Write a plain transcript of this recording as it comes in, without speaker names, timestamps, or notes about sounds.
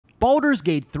Baldur's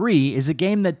Gate 3 is a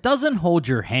game that doesn't hold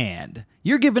your hand.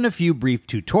 You're given a few brief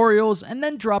tutorials and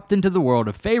then dropped into the world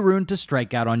of Faerun to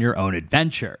strike out on your own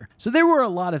adventure. So there were a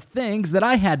lot of things that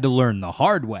I had to learn the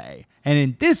hard way. And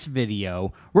in this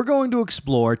video, we're going to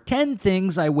explore 10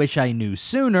 things I wish I knew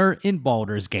sooner in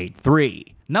Baldur's Gate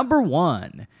 3. Number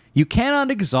 1. You cannot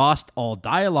exhaust all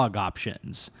dialogue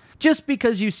options. Just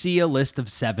because you see a list of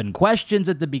 7 questions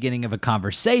at the beginning of a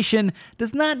conversation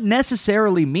does not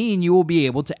necessarily mean you will be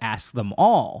able to ask them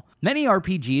all. Many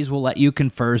RPGs will let you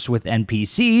converse with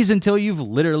NPCs until you've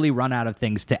literally run out of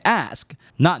things to ask.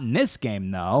 Not in this game,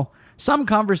 though. Some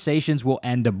conversations will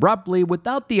end abruptly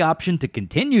without the option to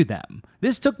continue them.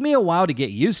 This took me a while to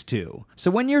get used to, so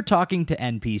when you're talking to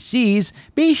NPCs,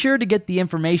 be sure to get the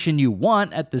information you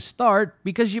want at the start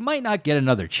because you might not get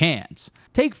another chance.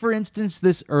 Take for instance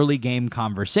this early game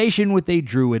conversation with a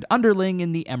druid underling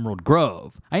in the Emerald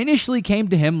Grove. I initially came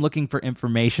to him looking for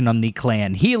information on the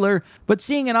clan healer, but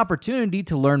seeing an opportunity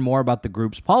to learn more about the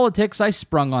group's politics, I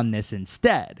sprung on this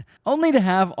instead, only to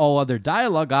have all other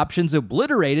dialogue options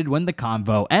obliterated when the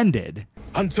convo ended.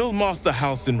 Until Master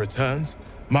Halsin returns,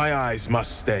 my eyes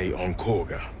must stay on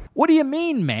Korga. What do you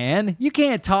mean, man? You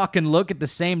can't talk and look at the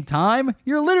same time.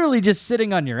 You're literally just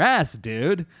sitting on your ass,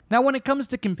 dude. Now, when it comes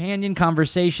to companion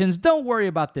conversations, don't worry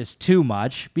about this too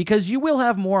much, because you will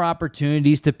have more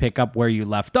opportunities to pick up where you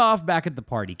left off back at the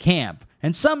party camp.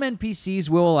 And some NPCs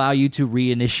will allow you to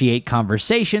reinitiate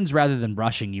conversations rather than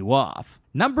brushing you off.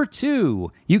 Number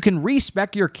 2, you can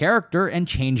respec your character and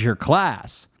change your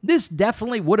class. This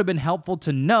definitely would have been helpful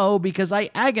to know because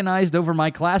I agonized over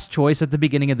my class choice at the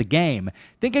beginning of the game,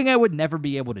 thinking I would never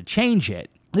be able to change it.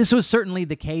 This was certainly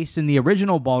the case in the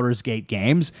original Baldur's Gate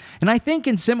games, and I think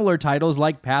in similar titles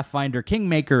like Pathfinder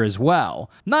Kingmaker as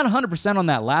well. Not 100% on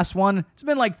that last one, it's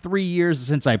been like 3 years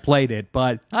since I played it,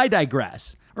 but I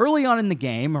digress. Early on in the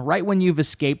game, right when you've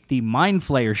escaped the Mind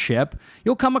Flayer ship,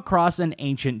 you'll come across an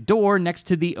ancient door next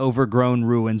to the Overgrown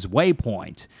Ruins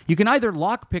waypoint. You can either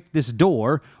lockpick this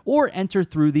door, or enter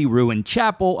through the ruined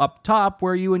chapel up top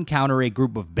where you encounter a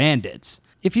group of bandits.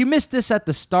 If you missed this at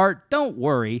the start, don't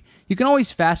worry, you can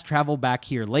always fast travel back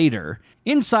here later.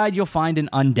 Inside you'll find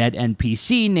an undead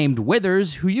NPC named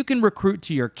Withers who you can recruit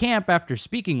to your camp after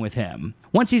speaking with him.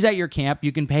 Once he's at your camp,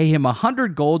 you can pay him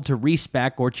 100 gold to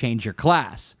respec or change your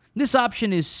class. This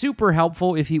option is super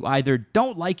helpful if you either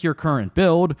don't like your current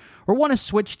build, or want to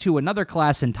switch to another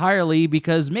class entirely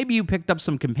because maybe you picked up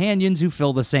some companions who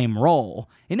fill the same role.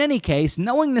 In any case,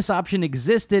 knowing this option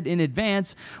existed in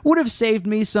advance would have saved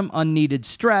me some unneeded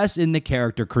stress in the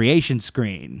character creation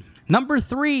screen. Number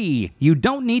 3, you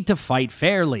don't need to fight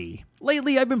fairly.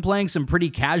 Lately, I've been playing some pretty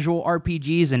casual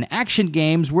RPGs and action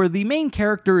games where the main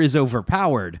character is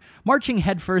overpowered, marching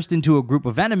headfirst into a group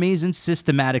of enemies and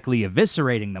systematically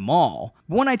eviscerating them all.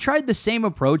 But when I tried the same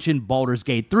approach in Baldur's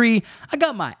Gate 3, I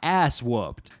got my ass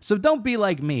whooped. So don't be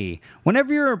like me.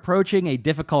 Whenever you're approaching a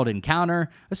difficult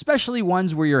encounter, especially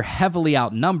ones where you're heavily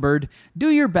outnumbered, do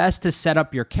your best to set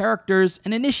up your characters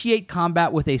and initiate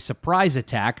combat with a surprise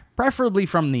attack, preferably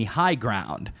from the high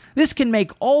ground. This can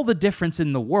make all the difference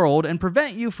in the world and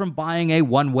prevent you from buying a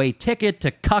one-way ticket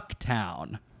to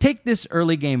Cucktown. Take this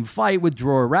early game fight with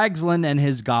Dror Ragzlin and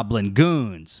his goblin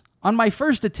goons. On my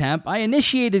first attempt, I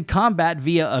initiated combat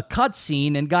via a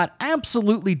cutscene and got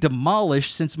absolutely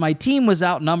demolished since my team was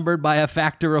outnumbered by a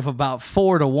factor of about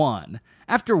 4 to 1.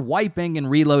 After wiping and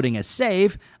reloading a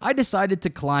save, I decided to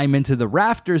climb into the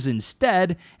rafters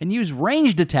instead and use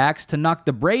ranged attacks to knock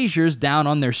the braziers down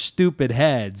on their stupid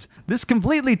heads. This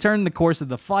completely turned the course of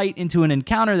the fight into an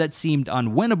encounter that seemed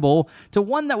unwinnable to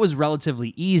one that was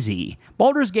relatively easy.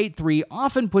 Baldur's Gate 3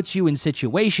 often puts you in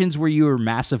situations where you are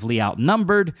massively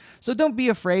outnumbered, so don't be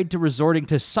afraid to resorting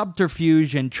to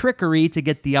subterfuge and trickery to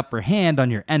get the upper hand on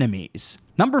your enemies.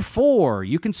 Number 4,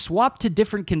 you can swap to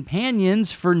different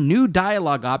companions for new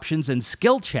dialogue options and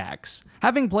skill checks.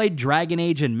 Having played Dragon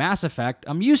Age and Mass Effect,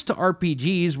 I'm used to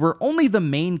RPGs where only the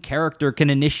main character can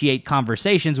initiate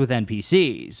conversations with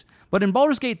NPCs. But in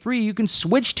Baldur's Gate 3, you can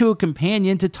switch to a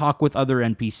companion to talk with other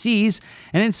NPCs,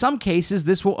 and in some cases,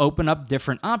 this will open up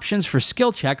different options for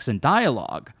skill checks and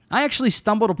dialogue. I actually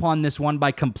stumbled upon this one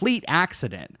by complete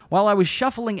accident. While I was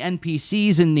shuffling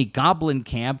NPCs in the Goblin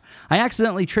camp, I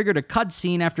accidentally triggered a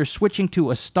cutscene after switching to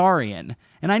Astarion,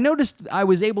 and I noticed I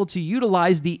was able to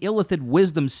utilize the Illithid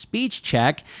Wisdom speech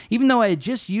check, even though I had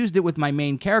just used it with my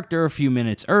main character a few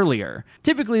minutes earlier.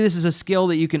 Typically, this is a skill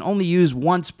that you can only use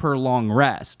once per long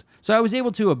rest. So I was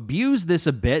able to abuse this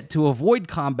a bit to avoid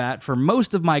combat for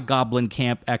most of my Goblin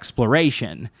Camp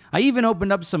exploration. I even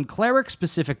opened up some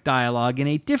cleric-specific dialogue in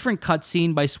a different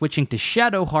cutscene by switching to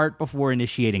Shadowheart before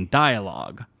initiating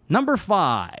dialogue. Number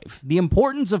 5, the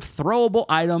importance of throwable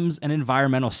items and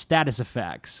environmental status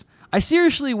effects. I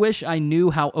seriously wish I knew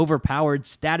how overpowered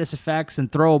status effects and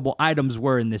throwable items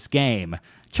were in this game.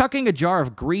 Chucking a jar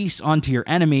of grease onto your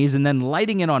enemies and then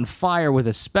lighting it on fire with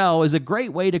a spell is a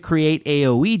great way to create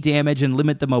AoE damage and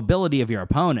limit the mobility of your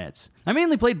opponents. I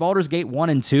mainly played Baldur's Gate 1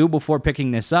 and 2 before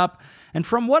picking this up, and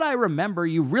from what I remember,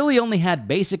 you really only had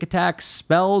basic attacks,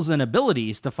 spells, and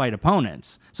abilities to fight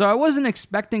opponents. So I wasn't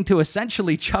expecting to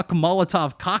essentially chuck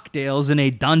Molotov cocktails in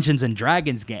a Dungeons &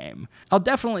 Dragons game. I'll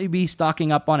definitely be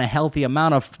stocking up on a healthy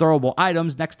amount of throwable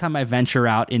items next time I venture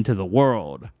out into the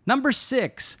world. Number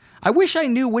 6. I wish I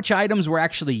knew which items were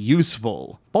actually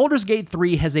useful. Baldur's Gate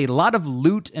 3 has a lot of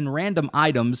loot and random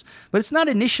items, but it's not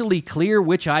initially clear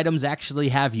which items actually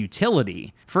have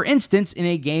utility. For instance, in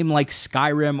a game like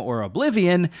Skyrim or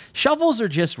Oblivion, shovels are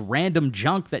just random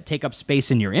junk that take up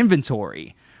space in your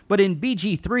inventory. But in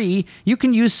BG3, you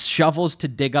can use shovels to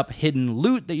dig up hidden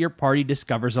loot that your party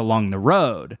discovers along the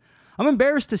road. I'm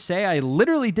embarrassed to say I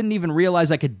literally didn't even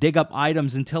realize I could dig up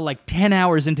items until like 10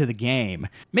 hours into the game.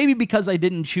 Maybe because I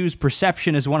didn't choose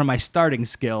perception as one of my starting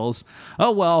skills. Oh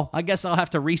well, I guess I'll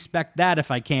have to respec that if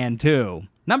I can too.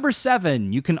 Number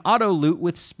 7, you can auto-loot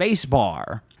with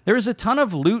Spacebar. There is a ton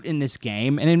of loot in this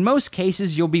game, and in most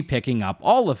cases you'll be picking up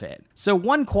all of it. So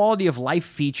one quality of life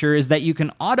feature is that you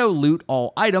can auto-loot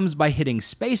all items by hitting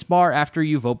spacebar after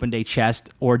you've opened a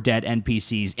chest or dead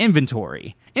NPC's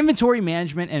inventory. Inventory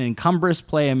management and encumbrance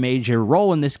play a major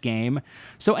role in this game,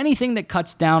 so anything that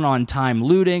cuts down on time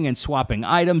looting and swapping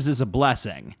items is a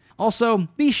blessing. Also,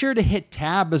 be sure to hit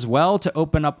tab as well to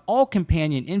open up all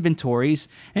companion inventories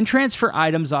and transfer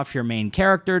items off your main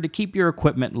character to keep your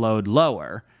equipment load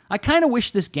lower. I kinda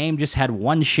wish this game just had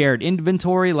one shared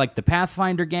inventory like the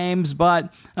Pathfinder games,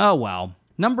 but oh well.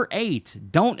 Number 8,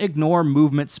 don't ignore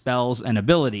movement spells and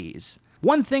abilities.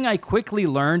 One thing I quickly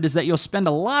learned is that you'll spend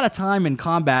a lot of time in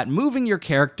combat moving your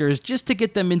characters just to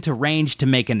get them into range to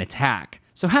make an attack.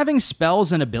 So having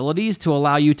spells and abilities to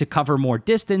allow you to cover more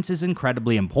distance is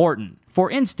incredibly important. For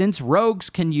instance,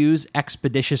 rogues can use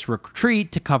Expeditious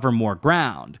Retreat to cover more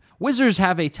ground. Wizards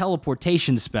have a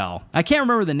teleportation spell. I can't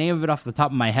remember the name of it off the top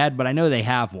of my head, but I know they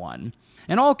have one.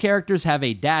 And all characters have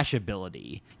a dash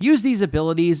ability. Use these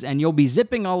abilities and you'll be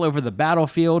zipping all over the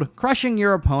battlefield, crushing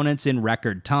your opponents in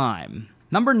record time.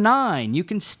 Number 9, you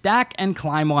can stack and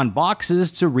climb on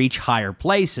boxes to reach higher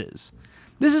places.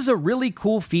 This is a really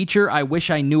cool feature I wish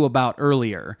I knew about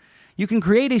earlier. You can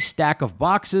create a stack of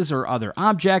boxes or other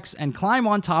objects and climb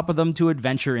on top of them to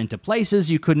adventure into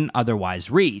places you couldn't otherwise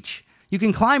reach. You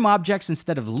can climb objects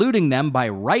instead of looting them by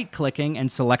right-clicking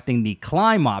and selecting the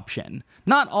climb option.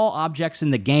 Not all objects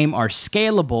in the game are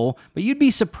scalable, but you'd be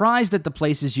surprised at the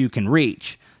places you can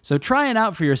reach. So try it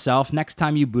out for yourself next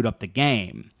time you boot up the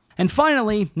game. And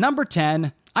finally, number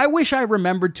 10, I wish I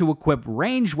remembered to equip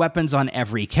ranged weapons on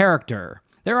every character.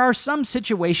 There are some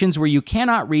situations where you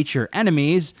cannot reach your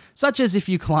enemies, such as if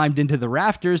you climbed into the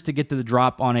rafters to get to the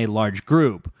drop on a large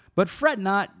group. But fret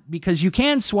not, because you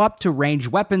can swap to ranged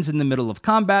weapons in the middle of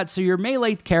combat, so your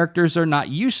melee characters are not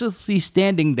uselessly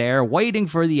standing there waiting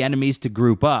for the enemies to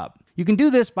group up. You can do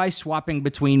this by swapping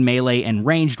between melee and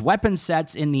ranged weapon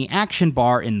sets in the action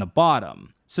bar in the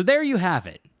bottom. So there you have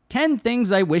it. 10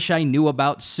 things I wish I knew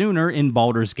about sooner in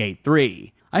Baldur's Gate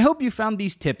 3. I hope you found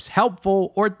these tips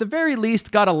helpful, or at the very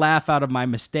least got a laugh out of my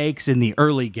mistakes in the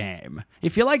early game.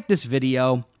 If you liked this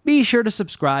video, be sure to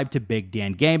subscribe to Big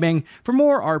Dan Gaming for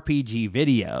more RPG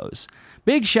videos.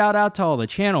 Big shout out to all the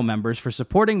channel members for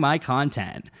supporting my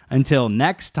content. Until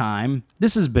next time,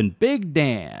 this has been Big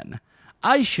Dan.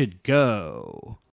 I should go.